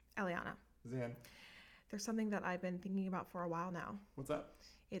Zan. There's something that I've been thinking about for a while now. What's that?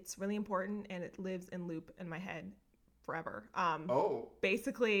 It's really important, and it lives in loop in my head forever.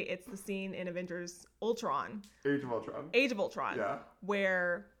 Basically, it's the scene in Avengers Ultron. Age of Ultron. Age of Ultron. Yeah.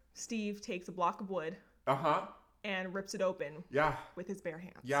 Where Steve takes a block of wood. And rips it open. Yeah. With his bare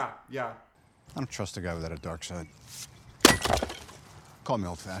hands. Yeah. I don't trust a guy without a dark side. Call me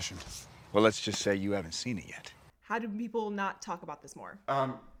old-fashioned. Well, let's just say you haven't seen it yet. How do people not talk about this more?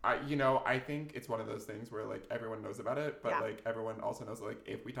 I think it's one of those things where like everyone knows about it, but like everyone also knows like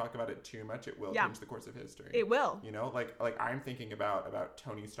if we talk about it too much, it will change the course of history. It will. You know, like I'm thinking about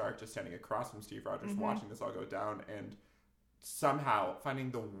Tony Stark just standing across from Steve Rogers, watching this all go down, and somehow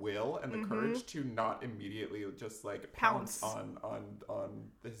finding the will and the courage to not immediately just like pounce on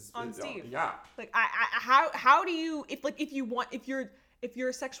Steve. Yeah. Like how do you if you're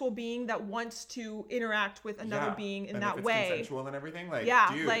a sexual being that wants to interact with another being in that way, consensual and everything, like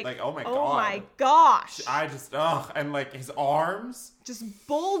dude, like oh my gosh, I just and like his arms just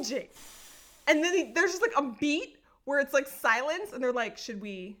bulging, and then there's just like a beat where it's like silence, and they're like, should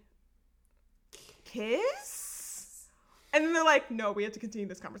we kiss? And then they're like, no, we have to continue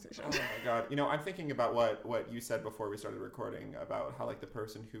this conversation. Oh my God. You know, I'm thinking about what you said before we started recording about how like the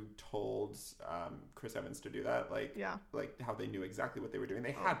person who told Chris Evans to do that, like how they knew exactly what they were doing.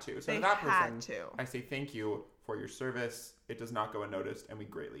 They had to. So that person, I say thank you for your service. It does not go unnoticed, and we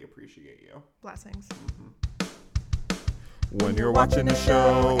greatly appreciate you. Blessings. When you're watching a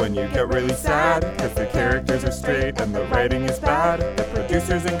show and you get really sad because the characters are straight and the writing is bad, the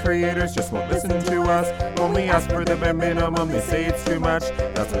producers and creators just won't listen to us, only ask for the bare minimum, they say it's too much.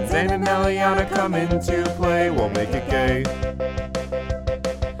 That's when Zane and Eliana come into play. We'll make it gay.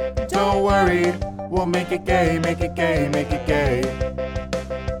 Don't worry, we'll make it gay, make it gay, make it gay.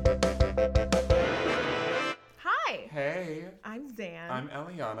 Hi. Hey. I'm Zan. I'm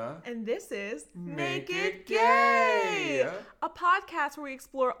Eliana. And this is Make It Gay, a podcast where we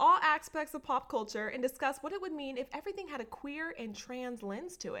explore all aspects of pop culture and discuss what it would mean if everything had a queer and trans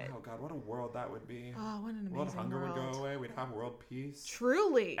lens to it. Oh God, what a world that would be. Oh, what an amazing world. Hunger world. would go away. We'd have world peace.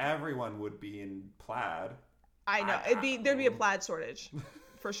 Truly. Everyone would be in plaid. I know. There'd be a plaid shortage.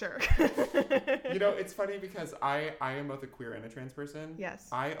 For sure. You know, it's funny because I am both a queer and a trans person. Yes.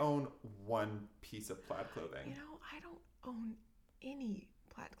 I own one piece of plaid clothing. You know, I don't own any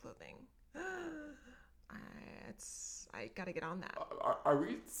plaid clothing. I gotta get on that. Are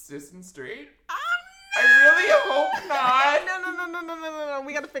we cis and straight? I really hope not. No.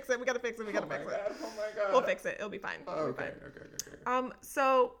 We gotta fix it. Oh my God. We'll fix it. It'll be fine. Okay.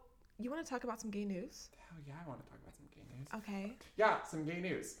 So you want to talk about some gay news? Hell yeah, I want to talk about some gay news. Okay. Yeah, some gay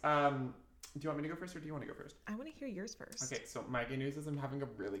news. Do you want me to go first or do you want to go first? I want to hear yours first. Okay, so my gay news is I'm having a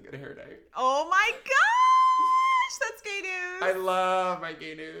really good hair day. Oh my gosh, that's gay news. I love my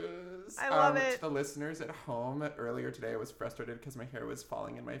gay news. I love it. To the listeners at home, earlier today I was frustrated because my hair was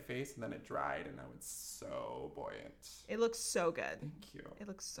falling in my face and then it dried and now it's so buoyant. It looks so good. Thank you. It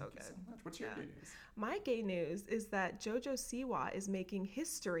looks so good. So much. What's your gay news? My gay news is that JoJo Siwa is making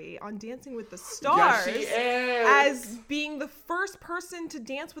history on Dancing with the Stars. Yes, she is. As being the first person to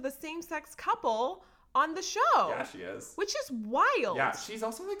dance with a same-sex couple on the show. Yeah, she is. Which is wild. Yeah, she's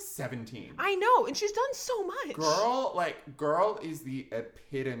also like 17. I know, and she's done so much. Girl is the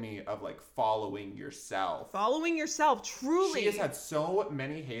epitome of like following yourself. Following yourself, truly. She has had so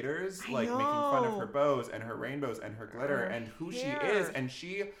many haters making fun of her bows and her rainbows and her glitter and who she is, and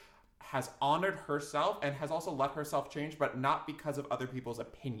she has honored herself and has also let herself change, but not because of other people's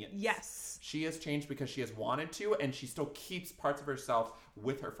opinions. Yes. She has changed because she has wanted to, and she still keeps parts of herself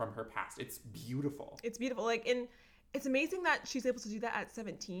with her from her past. It's beautiful. It's beautiful. And it's amazing that she's able to do that at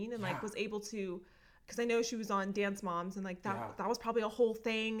 17 and was able to, because I know she was on Dance Moms and that was probably a whole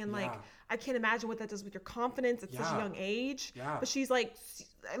thing. And I can't imagine what that does with your confidence at such a young age. Yeah. But she's like,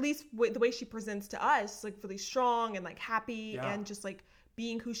 at least the way she presents to us, like really strong and like happy and just like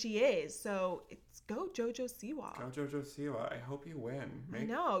being who she is. So it's go JoJo Siwa. Go JoJo Siwa. I hope you win. I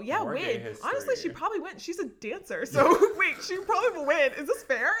know. Yeah, win. Honestly, she probably wins. She's a dancer. So wait, she probably will win. Is this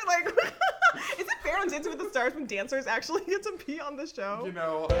fair? Like, is it fair on Dancing with the Stars when dancers actually get to be on the show? You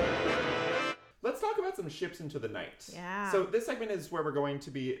know, let's talk about some ships into the night. Yeah. So this segment is where we're going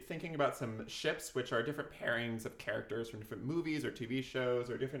to be thinking about some ships, which are different pairings of characters from different movies or TV shows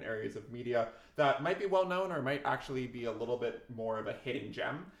or different areas of media that might be well known or might actually be a little bit more of a hidden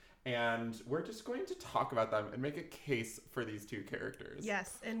gem. And we're just going to talk about them and make a case for these two characters.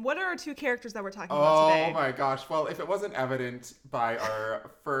 Yes. And what are our two characters that we're talking about today? Oh my gosh. Well, if it wasn't evident by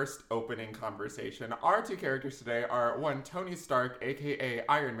our first opening conversation, our two characters today are one Tony Stark, aka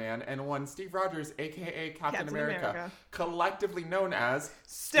Iron Man, and one Steve Rogers, aka Captain America, collectively known as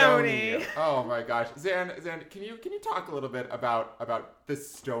Stony. Oh my gosh. Zan, can you talk a little bit about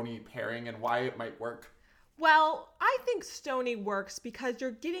this Stony pairing and why it might work? Well, I think Stony works because you're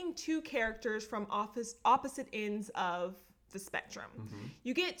getting two characters from opposite ends of the spectrum. Mm-hmm.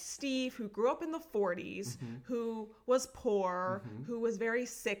 You get Steve, who grew up in the 40s, mm-hmm. who was poor, mm-hmm. who was very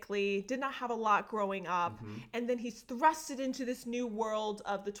sickly, did not have a lot growing up, mm-hmm. and then he's thrusted into this new world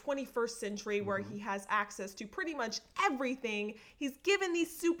of the 21st century mm-hmm. where he has access to pretty much everything. He's given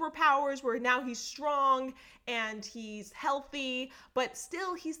these superpowers where now he's strong and he's healthy, but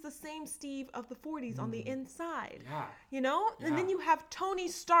still he's the same Steve of the 40s on the inside. Yeah. You know? Yeah. And then you have Tony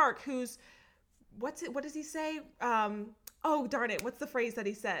Stark, who's what does he say? Oh, darn it. What's the phrase that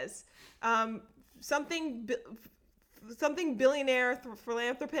he says? Something billionaire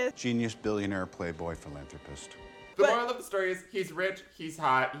philanthropist. Genius, billionaire, playboy, philanthropist. The moral of the story is he's rich, he's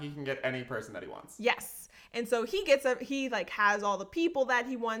hot, he can get any person that he wants. Yes. And so he has all the people that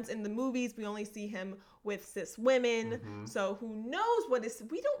he wants. In the movies, we only see him with cis women. Mm-hmm. So who knows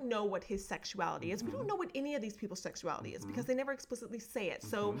we don't know what his sexuality is. Mm-hmm. We don't know what any of these people's sexuality is because they never explicitly say it. Mm-hmm.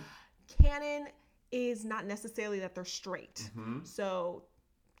 So canon is not necessarily that they're straight. Mm-hmm. So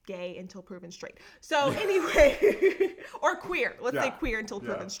gay until proven straight. So anyway, or queer. Let's say queer until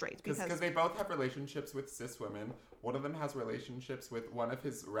proven straight. Because they both have relationships with cis women. One of them has relationships with one of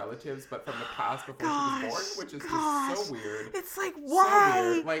his relatives, but from the past before she was born, which is just so weird. It's like, why?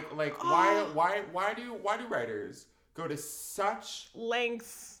 So weird. Why do writers go to such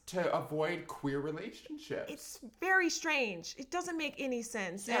lengths to avoid queer relationships? It's very strange. It doesn't make any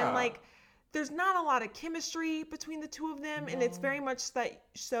sense. Yeah. And there's not a lot of chemistry between the two of them, and it's very much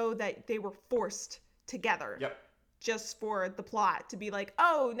that they were forced together. Yep. Just for the plot to be like,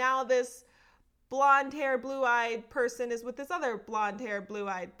 oh, now this blonde-haired, blue-eyed person is with this other blonde-haired,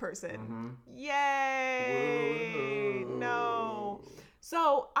 blue-eyed person. Mm-hmm. Yay! Woo-hoo. No.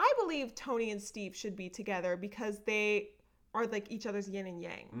 So I believe Tony and Steve should be together because they are like each other's yin and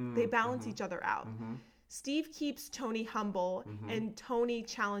yang. Mm-hmm. They balance each other out. Mm-hmm. Steve keeps Tony humble, mm-hmm. and Tony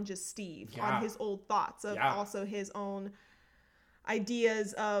challenges Steve on his old thoughts of also his own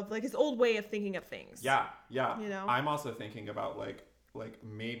ideas of his old way of thinking of things. Yeah. You know, I'm also thinking about like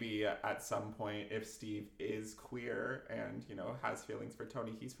maybe at some point if Steve is queer and has feelings for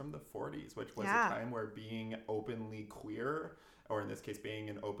Tony, he's from the 40s, which was a time where being openly queer, or in this case being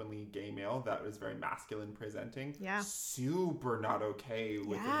an openly gay male that was very masculine presenting, super not okay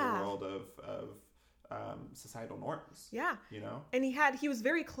within the world of societal norms. Yeah. And he was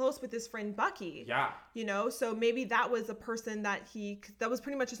very close with his friend Bucky. Yeah. So maybe that was a person that was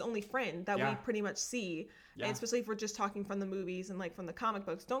pretty much his only friend that we pretty much see. Yeah. And especially if we're just talking from the movies and from the comic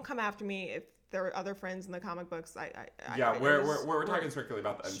books. Don't come after me if there are other friends in the comic books. We're talking strictly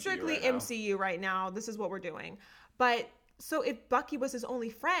about the MCU. Strictly right MCU right now. This is what we're doing. But so if Bucky was his only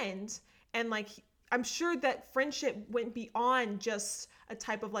friend and I'm sure that friendship went beyond just a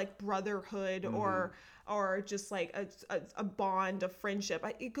type of brotherhood mm-hmm. or just a bond of friendship.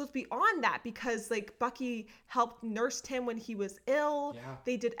 It goes beyond that because Bucky helped nurse him when he was ill. Yeah.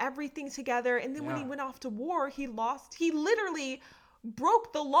 They did everything together. And then when he went off to war, he literally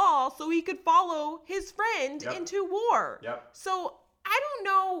broke the law so he could follow his friend into war. Yep. So I don't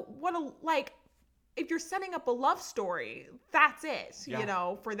know if you're setting up a love story, that's it,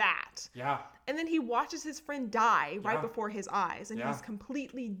 for that. Yeah. And then he watches his friend die right before his eyes, and he's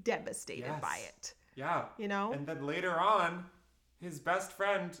completely devastated by it. Yeah. And then later on, his best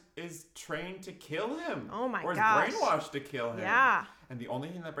friend is trained to kill him. Oh my gosh. Or is brainwashed to kill him. Yeah. And the only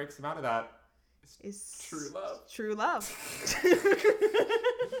thing that breaks him out of that is true love. True love.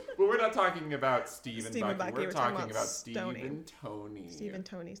 But we're not talking about Steve and Bucky. We're talking about Steve and Tony. Steve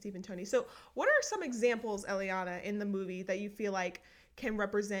and Tony. So what are some examples, Eliana, in the movie that you feel like can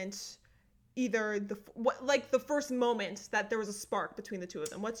represent either the first moment that there was a spark between the two of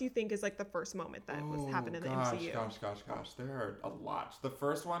them? What do you think is the first moment that happened in the MCU? Gosh. There are a lot. The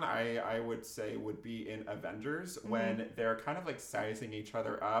first one I would say would be in Avengers when they're kind of sizing each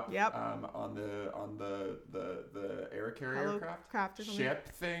other up. Yep. On the air carrier craft ship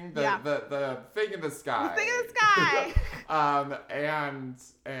thing. The thing in the sky. The thing in the sky.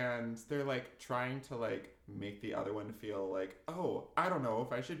 And they're trying to make the other one feel oh, I don't know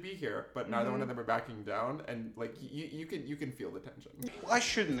if I should be here, but neither one of them are backing down, and you can feel the tension. Why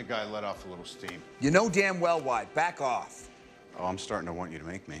shouldn't the guy let off a little steam? You know damn well why. Back off. Oh, I'm starting to want you to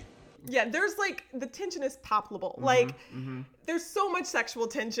make me. Yeah, there's like, the tension is palpable. Like, there's so much sexual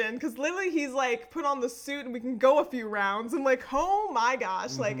tension because literally he's like, put on the suit and we can go a few rounds. I'm like, oh my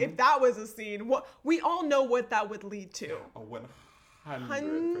gosh, like if that was a scene, what we all know what that would lead to. Oh, 100%.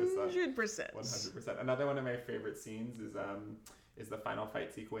 100%. 100%. Another one of my favorite scenes is the final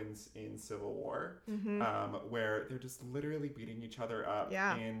fight sequence in Civil War, where they're just literally beating each other up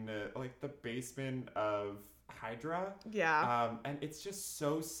in like the basement of Hydra. Yeah. And it's just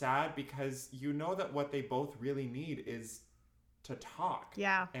so sad because you know that what they both really need is to talk.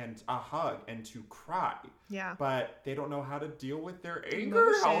 Yeah. And a hug and to cry. Yeah. But they don't know how to deal with their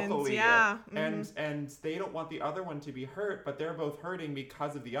anger healthily. Yeah. And they don't want the other one to be hurt, but they're both hurting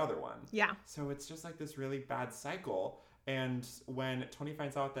because of the other one. Yeah. So it's just like this really bad cycle. And when Tony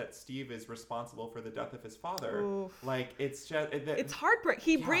finds out that Steve is responsible for the death of his father, like, it's just... it's heartbreak.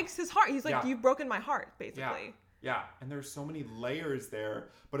 He breaks his heart. He's like, you've broken my heart, basically. Yeah, and there's so many layers there,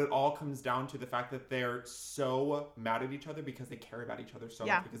 but it all comes down to the fact that they're so mad at each other because they care about each other so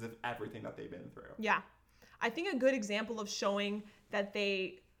much because of everything that they've been through. Yeah. I think a good example of showing that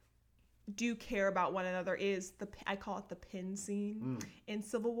they do care about one another is, I call it the pin scene in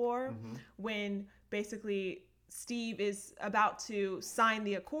Civil War, when basically... Steve is about to sign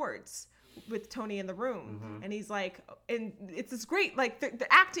the accords with Tony in the room. And he's like, and it's this great, like the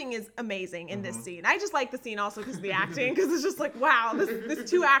acting is amazing in this scene. I just like the scene also because of the acting, because it's just like, wow, this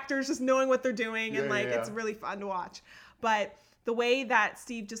two actors just knowing what they're doing. And it's really fun to watch. But the way that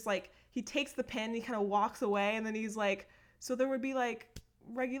Steve just like, he takes the pen, and he kind of walks away, and then he's like, so there would be like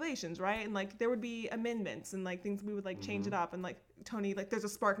regulations, right? And like there would be amendments and like things we would like change it up. And like Tony, like there's a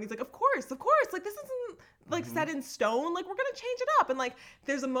spark, and he's like, of course, like this isn't like set in stone, like we're gonna change it up. And like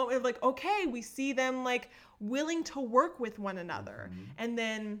there's a moment of like, okay, we see them like willing to work with one another. And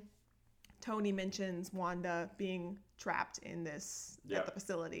then Tony mentions Wanda being trapped in this at the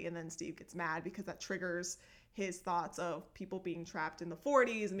facility, and then Steve gets mad because that triggers his thoughts of people being trapped in the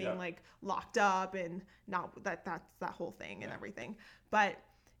 40s and being like locked up, and not that's that whole thing and everything. But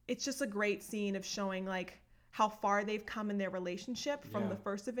it's just a great scene of showing like how far they've come in their relationship from the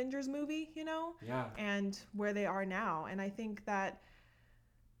first Avengers movie, you know? Yeah. And where they are now. And I think that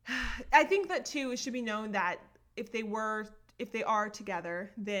too, it should be known that if they are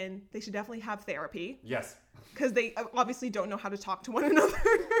together, then they should definitely have therapy. Yes. Because they obviously don't know how to talk to one another.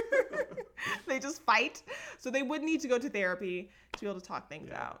 They just fight. So they would need to go to therapy to be able to talk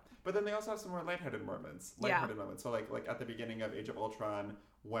things out. But then they also have some more lighthearted moments. So like at the beginning of Age of Ultron,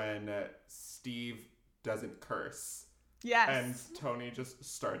 when Steve doesn't curse. Yes. And Tony just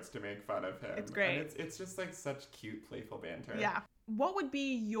starts to make fun of him. It's great. And it's just like such cute, playful banter. Yeah. What would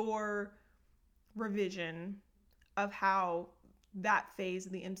be your revision of how that phase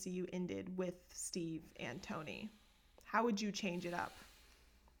of the MCU ended with Steve and Tony? How would you change it up?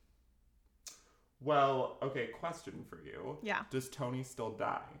 Well, okay, question for you. Yeah. Does Tony still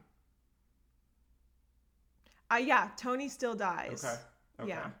die? Yeah, Tony still dies. Okay.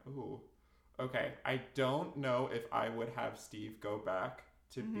 Yeah. Ooh. Okay. I don't know if I would have Steve go back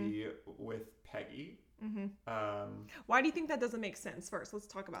to be with Peggy. Why do you think that doesn't make sense? First, let's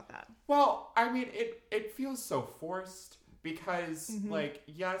talk about that. Well, I mean, it feels so forced because, like,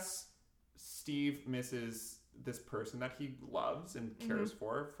 yes, Steve misses this person that he loves and cares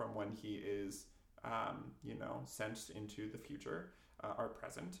for from when he is, sent into the future or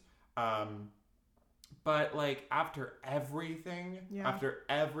present. But like after everything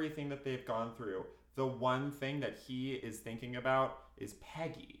that they've gone through, the one thing that he is thinking about is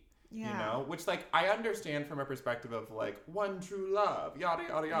Peggy. Yeah. You know, which like I understand from a perspective of like one true love, yada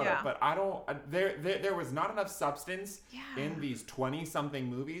yada yada. Yeah. But I don't. There was not enough substance in these 20-something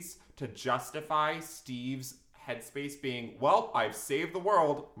movies to justify Steve's headspace being, well, I've saved the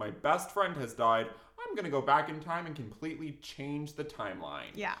world. My best friend has died. I'm going to go back in time and completely change the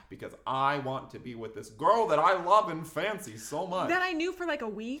timeline. Yeah. Because I want to be with this girl that I love and fancy so much. That I knew for like a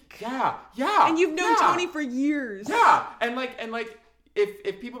week. Yeah. Yeah. And you've known Tony for years. Yeah. And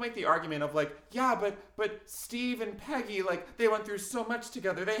if people make the argument of like, yeah, but Steve and Peggy, like they went through so much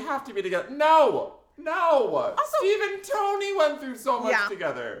together. They have to be together. No. Also, Steve and Tony went through so much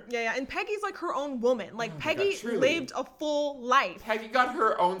together. Yeah. And Peggy's like her own woman. Like Peggy lived a full life. Peggy got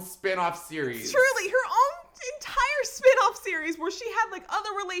her own spin-off series. Truly, her own entire spin-off series where she had like other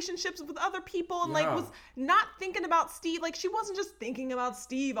relationships with other people and like was not thinking about Steve. Like she wasn't just thinking about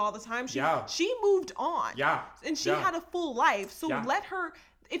Steve all the time. She moved on. Yeah. And she had a full life. So let her,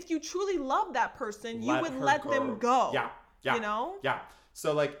 if you truly love that person, you would let them go. Yeah. You know? Yeah.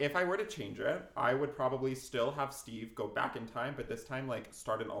 So, like, if I were to change it, I would probably still have Steve go back in time, but this time, like,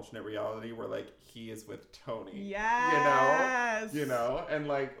 start an alternate reality where, like, he is with Tony. Yes. You know? And,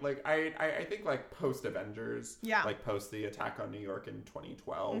 like I think, like, post-Avengers, like, post the attack on New York in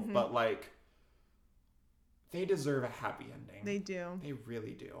 2012, but, like, they deserve a happy ending. They do. They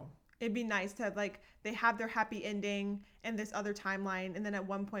really do. It'd be nice to have, like, they have their happy ending in this other timeline, and then at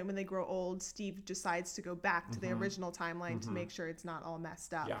one point when they grow old, Steve decides to go back to the original timeline to make sure it's not all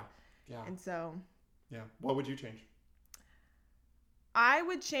messed up. Yeah. And so... Yeah. What would you change? I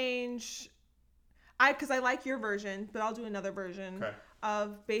would change... Because I like your version, but I'll do another version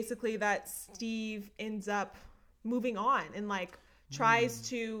of basically that Steve ends up moving on and, like, tries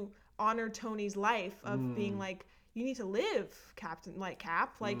to honor Tony's life of being like, you need to live, Captain, like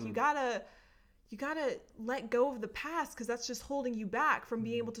Cap. Like, you gotta let go of the past because that's just holding you back from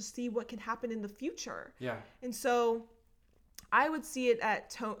being able to see what can happen in the future. Yeah. And so I would see it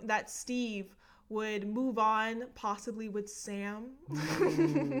that Steve would move on, possibly with Sam.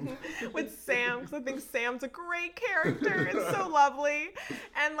 With Sam, because I think Sam's a great character and so lovely.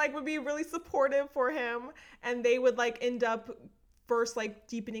 And, like, would be really supportive for him. And they would, like, end up first, like,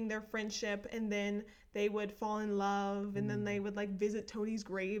 deepening their friendship, and then they would fall in love, and then they would, like, visit Tony's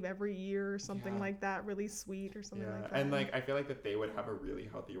grave every year or something like that, really sweet or something like that. And, like, I feel like that they would have a really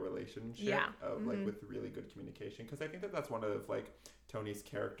healthy relationship of, like, with really good communication, because I think that that's one of, like, Tony's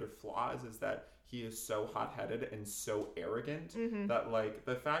character flaws is that he is so hot-headed and so arrogant that, like,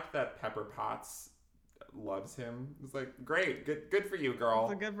 the fact that Pepper Potts loves him is like, great, good for you, girl.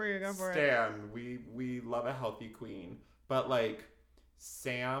 So good for you, go for it. Stan, we love a healthy queen. But, like,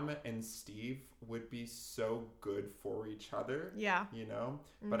 Sam and Steve would be so good for each other. Yeah. You know?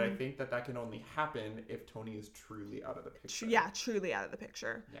 But I think that can only happen if Tony is truly out of the picture. Truly out of the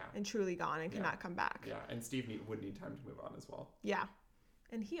picture. Yeah. And truly gone and cannot come back. Yeah. And Steve would need time to move on as well. Yeah.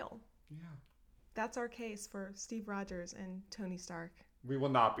 And heal. Yeah. That's our case for Steve Rogers and Tony Stark. We will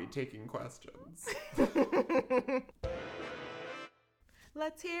not be taking questions.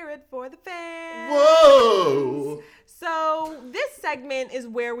 Let's hear it for the fans. Whoa! So this segment is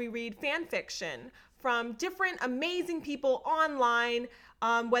where we read fan fiction from different amazing people online,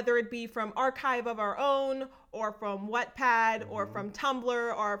 whether it be from Archive of Our Own or from Wattpad or from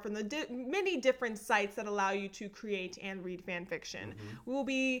Tumblr or from the many different sites that allow you to create and read fan fiction. We will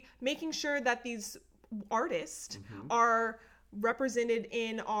be making sure that these artists are represented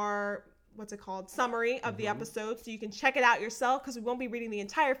in our summary of the episode, so you can check it out yourself, because we won't be reading the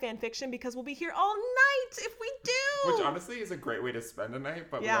entire fan fiction because we'll be here all night if we do. Which honestly is a great way to spend a night,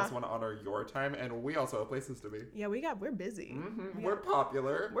 but we also want to honor your time, and we also have places to be. Yeah, we're busy. We're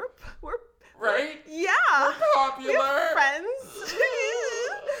popular. We're right? Yeah. We're popular. We're friends.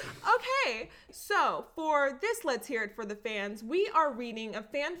 Okay, so for this Let's Hear It for the Fans, we are reading a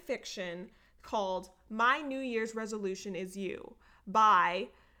fan fiction called My New Year's Resolution Is You by...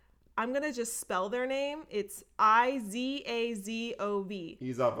 I'm going to just spell their name. It's Izazov.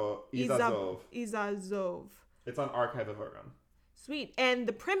 Izazov. It's on Archive of Our Own. Sweet. And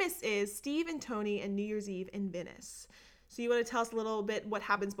the premise is Steve and Tony and New Year's Eve in Venice. So you want to tell us a little bit what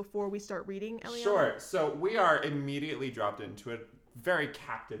happens before we start reading, Eliana? Sure. So we are immediately dropped into a very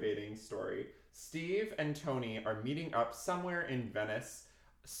captivating story. Steve and Tony are meeting up somewhere in Venice.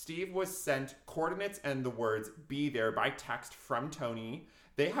 Steve was sent coordinates and the words "be there" by text from Tony.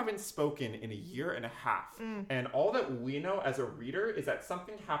 They haven't spoken in a year and a half. And all that we know as a reader is that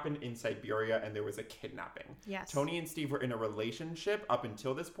something happened in Siberia and there was a kidnapping. Yes. Tony and Steve were in a relationship up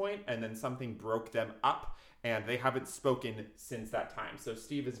until this point, and then something broke them up, and they haven't spoken since that time. So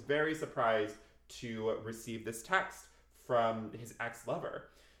Steve is very surprised to receive this text from his ex-lover.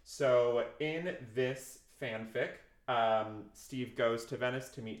 So in this fanfic, Steve goes to Venice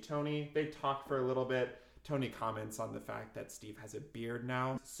to meet Tony. They talk for a little bit. Tony comments on the fact that Steve has a beard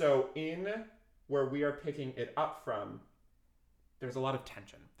now. So in where we are picking it up from, there's a lot of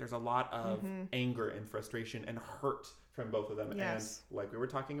tension. There's a lot of anger and frustration and hurt from both of them. Yes. And like we were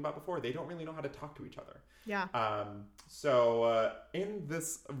talking about before, they don't really know how to talk to each other. Yeah. So in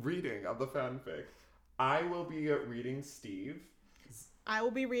this reading of the fanfic, I will be reading Steve. I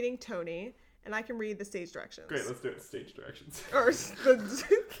will be reading Tony. And I can read the stage directions. Great, let's do it. Stage directions. Or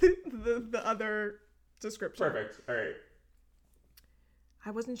the other description. Perfect. All right.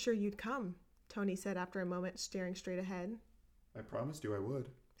 I wasn't sure you'd come, Tony said after a moment, staring straight ahead. I promised you I would,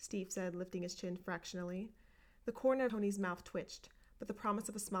 Steve said, lifting his chin fractionally. The corner of Tony's mouth twitched, but the promise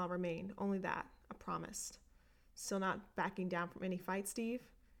of a smile remained. Only that, a promise. Still not backing down from any fight, Steve?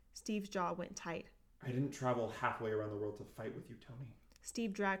 Steve's jaw went tight. I didn't travel halfway around the world to fight with you, Tony.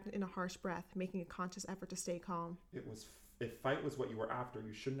 Steve dragged in a harsh breath, making a conscious effort to stay calm. It was If fight was what you were after,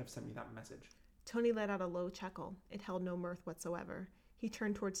 you shouldn't have sent me that message. Tony let out a low chuckle. It held no mirth whatsoever. He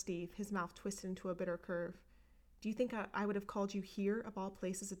turned toward Steve, his mouth twisted into a bitter curve. Do you think I would have called you here, of all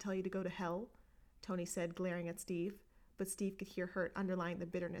places, to tell you to go to hell? Tony said, glaring at Steve. But Steve could hear hurt underlying the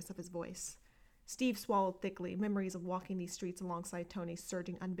bitterness of his voice. Steve swallowed thickly, memories of walking these streets alongside Tony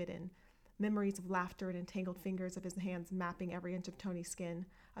surging unbidden. Memories of laughter and entangled fingers of his hands mapping every inch of Tony's skin,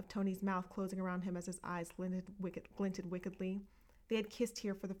 of Tony's mouth closing around him as his eyes glinted wickedly. They had kissed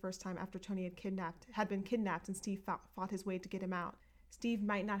here for the first time after Tony had been kidnapped and Steve fought his way to get him out. Steve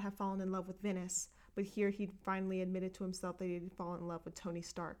might not have fallen in love with Venice, but here he'd finally admitted to himself that he had fallen in love with Tony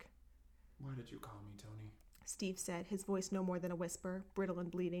Stark. Why did you call me Tony? Steve said, his voice no more than a whisper, brittle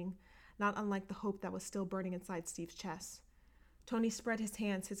and bleeding, not unlike the hope that was still burning inside Steve's chest. Tony spread his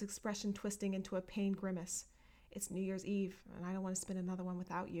hands, his expression twisting into a pained grimace. It's New Year's Eve, and I don't want to spend another one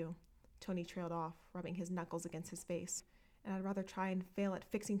without you. Tony trailed off, rubbing his knuckles against his face. And I'd rather try and fail at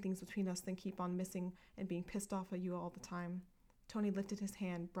fixing things between us than keep on missing and being pissed off at you all the time. Tony lifted his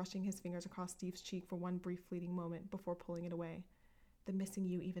hand, brushing his fingers across Steve's cheek for one brief fleeting moment before pulling it away. The missing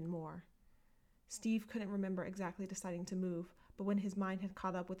you even more. Steve couldn't remember exactly deciding to move, but when his mind had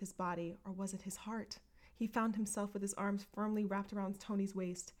caught up with his body, or was it his heart? He found himself with his arms firmly wrapped around Tony's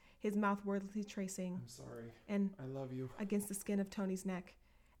waist, his mouth wordlessly tracing. I'm sorry. And I love you. Against the skin of Tony's neck.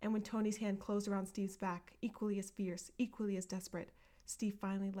 And when Tony's hand closed around Steve's back, equally as fierce, equally as desperate, Steve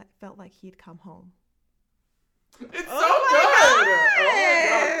finally felt like he had come home. It's so good! Oh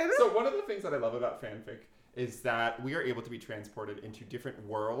my God. So one of the things that I love about fanfic is that we are able to be transported into different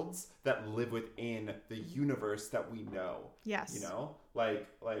worlds that live within the universe that we know. Yes. You know? Like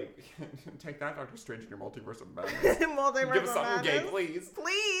take that, Doctor Strange, in your multiverse of madness. Give us something gay, please.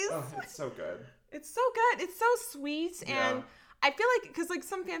 Please. Oh, it's so good. It's so good. It's so sweet. And yeah. I feel like, because like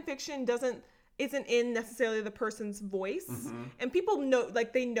some fan fiction isn't in necessarily the person's voice. Mm-hmm. And people note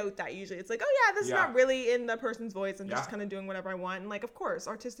that usually. It's like, oh yeah, this is not really in the person's voice. I'm just kind of doing whatever I want. And like, of course,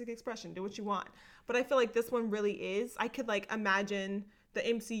 artistic expression, do what you want. But I feel like this one really is. I could like imagine the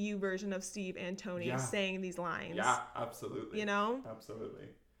MCU version of Steve and Tony saying these lines. Yeah, absolutely. You know? Absolutely.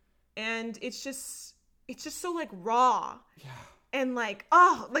 And it's just so like raw. Yeah. And like,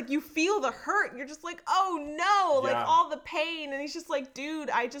 like you feel the hurt. You're just like, oh no, like all the pain. And he's just like, dude,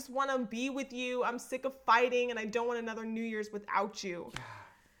 I just want to be with you. I'm sick of fighting and I don't want another New Year's without you.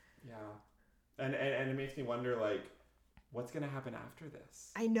 Yeah. And it makes me wonder, like, what's going to happen after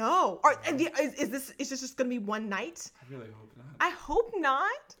this? I know. Is this just going to be one night? I really hope not. I hope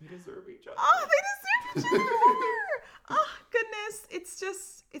not. They deserve each other. Oh, they deserve each other more. Oh, goodness.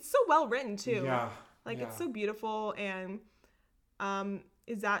 It's so well written too. Yeah. Like it's so beautiful. And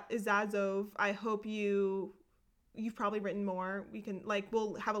Izazov, I hope you've probably written more. We can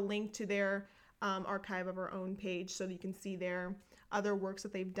we'll have a link to their archive of our own page so that you can see their other works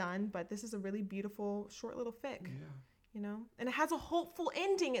that they've done. But this is a really beautiful short little fic. Yeah. You know, and it has a hopeful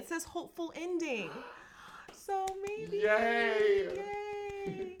ending. It says hopeful ending. So maybe.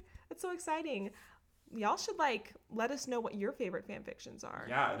 Yay! It's so exciting. Y'all should let us know what your favorite fan fictions are.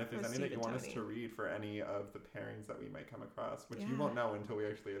 Yeah, and if there's any that you want us to read for any of the pairings that we might come across, which you won't know until we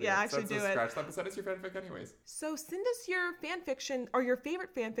actually do it. Scratch that, but send us your fanfic anyways. So send us your fan fiction or your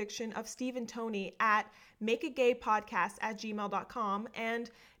favorite fan fiction of Steve and Tony at makeagaypodcast@gmail.com,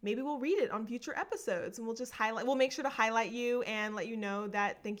 and maybe we'll read it on future episodes, and we'll make sure to highlight you and let you know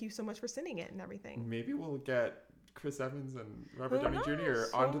that thank you so much for sending it and everything. Maybe we'll get Chris Evans and Robert Downey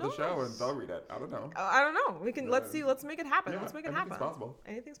Jr. onto the show and they'll read it. I don't know. I don't know. We can let's make it happen. Let's make it happen.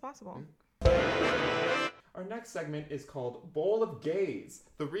 Anything's possible. Our next segment is called Bowl of Gays.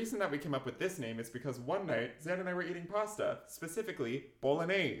 The reason that we came up with this name is because one night Zan and I were eating pasta, specifically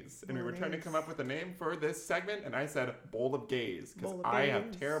bolognese, and we were trying to come up with a name for this segment, and I said Bowl of Gays because I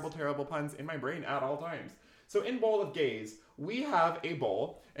have terrible puns in my brain at all times. So in Bowl of Gays, we have a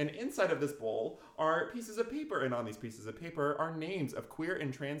bowl, and inside of this bowl are pieces of paper, and on these pieces of paper are names of queer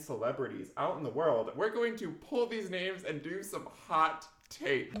and trans celebrities out in the world. We're going to pull these names and do some hot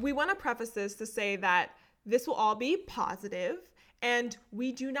take. We want to preface this to say that this will all be positive, and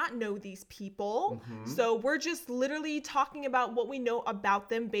we do not know these people, so we're just literally talking about what we know about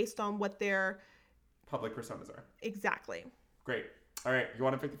them based on what their public personas are. Exactly. Great. All right, you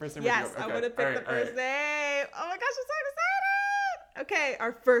want to pick the first name? Yes, I want to pick the first name. Oh my gosh, I'm so excited. Okay,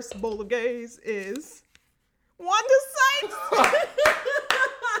 our first bowl of gays is Wanda Sykes.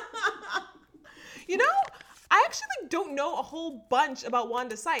 You know, I actually don't know a whole bunch about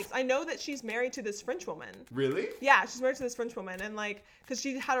Wanda Sykes. I know that she's married to this French woman. Really? Yeah, she's married to this French woman, and because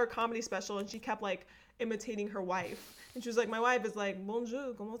she had her comedy special and she kept imitating her wife. And she was like, my wife is like,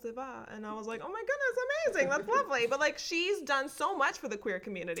 bonjour, comment ça va? And I was like, oh my goodness, amazing. That's lovely. But like, she's done so much for the queer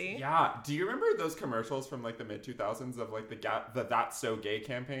community. Yeah. Do you remember those commercials from like the mid 2000s of like the That's So Gay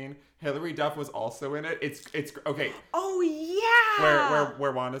campaign? Hilary Duff was also in it. It's okay. Oh yeah.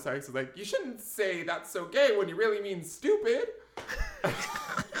 Where Wanda Sykes is like, you shouldn't say that's so gay when you really mean stupid.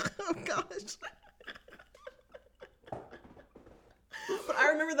 Oh gosh. But I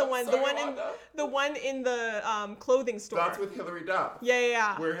remember the one in the clothing store. That's with Hilary Duff.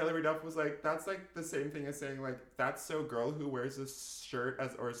 Yeah. Where Hilary Duff was like, that's like the same thing as saying like, that's so girl who wears a shirt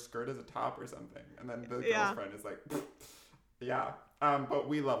or a skirt as a top or something. And then the girl's friend is like, yeah. But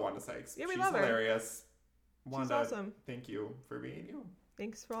we love Wanda Sykes. Yeah, we love her. She's hilarious. Wanda, she's awesome. Thank you for being you.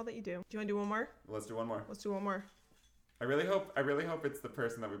 Thanks for all that you do. Do you want to do one more? Let's do one more. I really hope it's the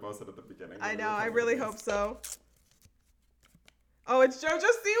person that we both said at the beginning. I know. I really hope so. Oh, it's JoJo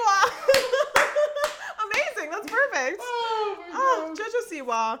Siwa. Amazing. That's perfect. Oh my God. JoJo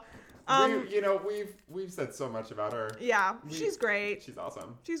Siwa. We've said so much about her. Yeah, she's great. She's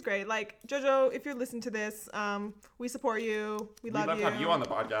awesome. She's great. Like, JoJo, if you're listening to this, we support you. We'd love to have you on the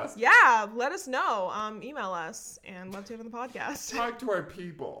podcast. Yeah, let us know. Email us and love to have you on the podcast. Talk to our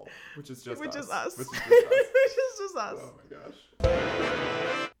people, which is just us. Which is just us. Oh my gosh.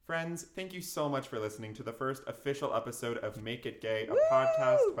 Friends, thank you so much for listening to the first official episode of Make It Gay, a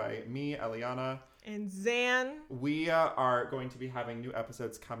podcast by me, Eliana. And Zan. We are going to be having new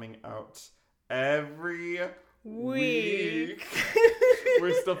episodes coming out every week.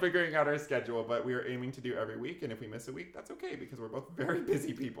 We're still figuring out our schedule, but we are aiming to do every week. And if we miss a week, that's okay because we're both very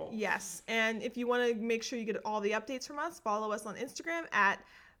busy people. Yes. And if you want to make sure you get all the updates from us, follow us on Instagram at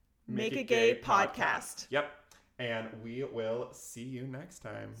Make It Gay Podcast. Yep. And we will see you next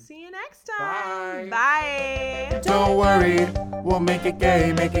time. See you next time. Bye. Bye. Don't worry, we'll make it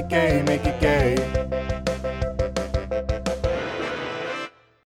gay, make it gay, make it gay.